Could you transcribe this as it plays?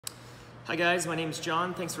Hi guys, my name is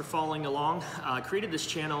John. Thanks for following along. I created this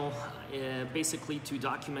channel basically to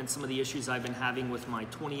document some of the issues I've been having with my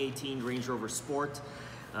 2018 Range Rover Sport.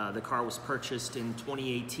 The car was purchased in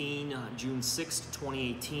 2018, June 6th,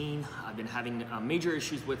 2018. I've been having major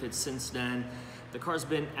issues with it since then. The car's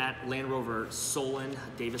been at Land Rover Solon,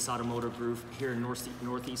 Davis Automotive Group here in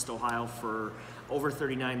Northeast Ohio for over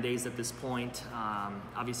 39 days at this point.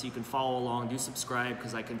 Obviously you can follow along, do subscribe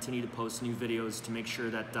because I continue to post new videos to make sure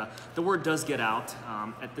that the word does get out.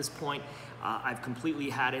 At this point, I've completely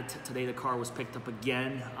had it. Today the car was picked up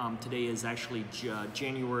again. Today is actually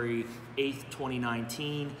January 8th,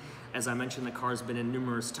 2019. As I mentioned, the car's been in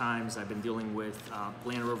numerous times. I've been dealing with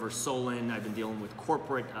Land Rover Solon. I've been dealing with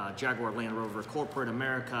corporate, Jaguar Land Rover, corporate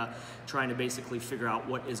America, trying to basically figure out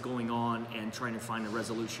what is going on and trying to find a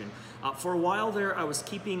resolution. For a while there, I was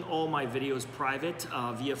keeping all my videos private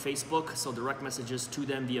via Facebook, so direct messages to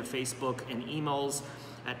them via Facebook and emails.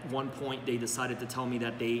 At one point, they decided to tell me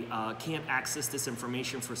that they can't access this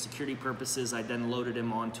information for security purposes. I then loaded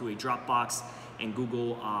them onto a Dropbox and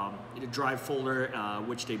Google Drive folder,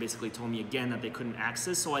 which they basically told me again that they couldn't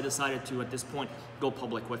access. So I decided to, at this point, go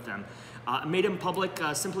public with them. I made them public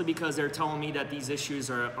simply because they're telling me that these issues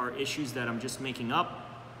are issues that I'm just making up.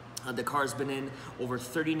 The car's been in over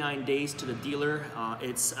 39 days to the dealer.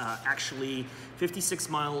 It's actually 56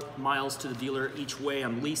 miles to the dealer each way.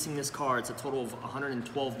 I'm leasing this car. It's a total of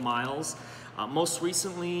 112 miles. Most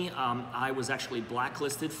recently, I was actually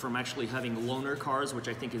blacklisted from actually having loaner cars, which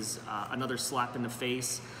I think is another slap in the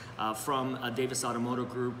face from Davis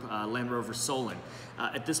Automotive Group, Land Rover Solon.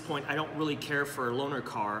 At this point, I don't really care for a loaner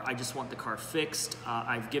car. I just want the car fixed.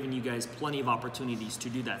 I've given you guys plenty of opportunities to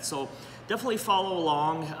do that. So definitely follow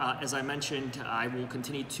along. As I mentioned, I will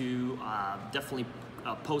continue to definitely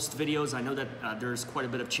post videos. I know that there's quite a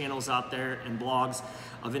bit of channels out there and blogs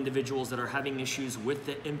of individuals that are having issues with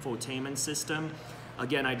the infotainment system.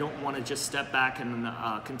 Again, I don't want to just step back and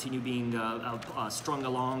continue being strung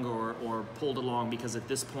along or pulled along, because at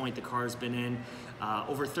this point the car has been in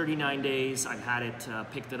over 39 days. I've had it,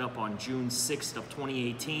 picked it up on June 6th of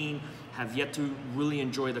 2018, have yet to really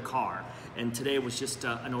enjoy the car. And today was just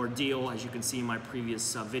an ordeal, as you can see in my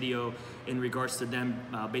previous video, in regards to them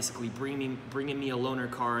basically bringing me a loaner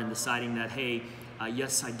car and deciding that, hey,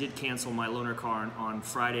 yes, I did cancel my loaner car on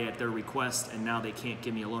Friday at their request, and now they can't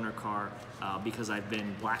give me a loaner car because I've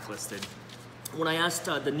been blacklisted. When I asked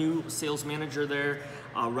the new sales manager there,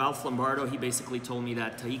 Ralph Lombardo, he basically told me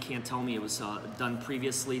that he can't tell me it was done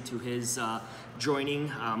previously to his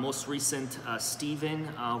joining. Most recent, Steven,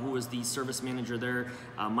 who was the service manager there,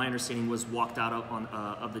 my understanding was walked out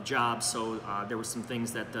of the job, so there were some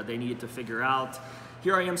things that they needed to figure out.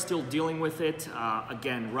 Here I am still dealing with it.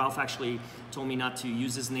 Again, Ralph actually told me not to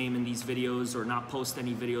use his name in these videos or not post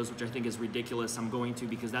any videos, which I think is ridiculous. I'm going to,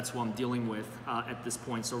 because that's what I'm dealing with at this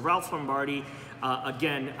point. So Ralph Lombardi,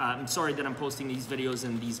 again, I'm sorry that I'm posting these videos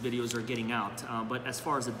and these videos are getting out. But as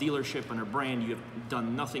far as a dealership and a brand, you have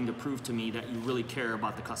done nothing to prove to me that you really care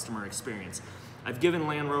about the customer experience. I've given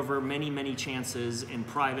Land Rover many chances in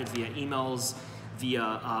private via emails, via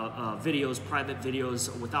videos, private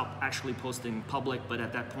videos, without actually posting public, but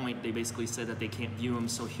at that point they basically said that they can't view them.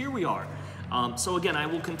 So here we are. So again, I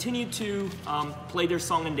will continue to play their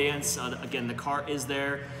song and dance. Again, the car is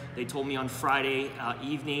there. They told me on Friday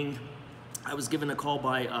evening. I was given a call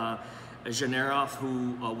by Janarov,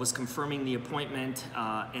 who was confirming the appointment,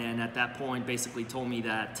 and at that point basically told me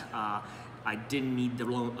that I didn't need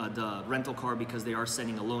the rental car because they are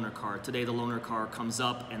sending a loaner car. Today the loaner car comes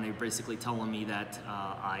up and they're basically telling me that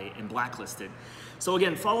I am blacklisted. So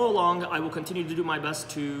again, follow along. I will continue to do my best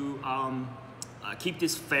to keep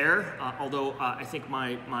this fair, although I think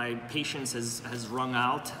my patience has rung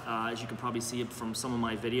out, as you can probably see from some of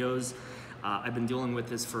my videos. I've been dealing with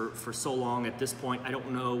this for so long. At this point, I don't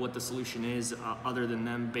know what the solution is other than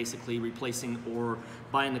them basically replacing or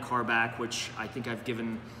buying the car back, which I think I've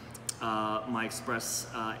given my express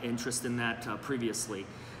interest in that previously.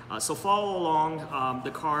 So follow along. The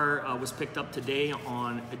car was picked up today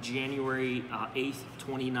on January 8th,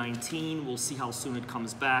 2019. We'll see how soon it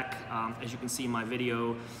comes back. As you can see in my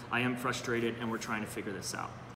video, I am frustrated and we're trying to figure this out.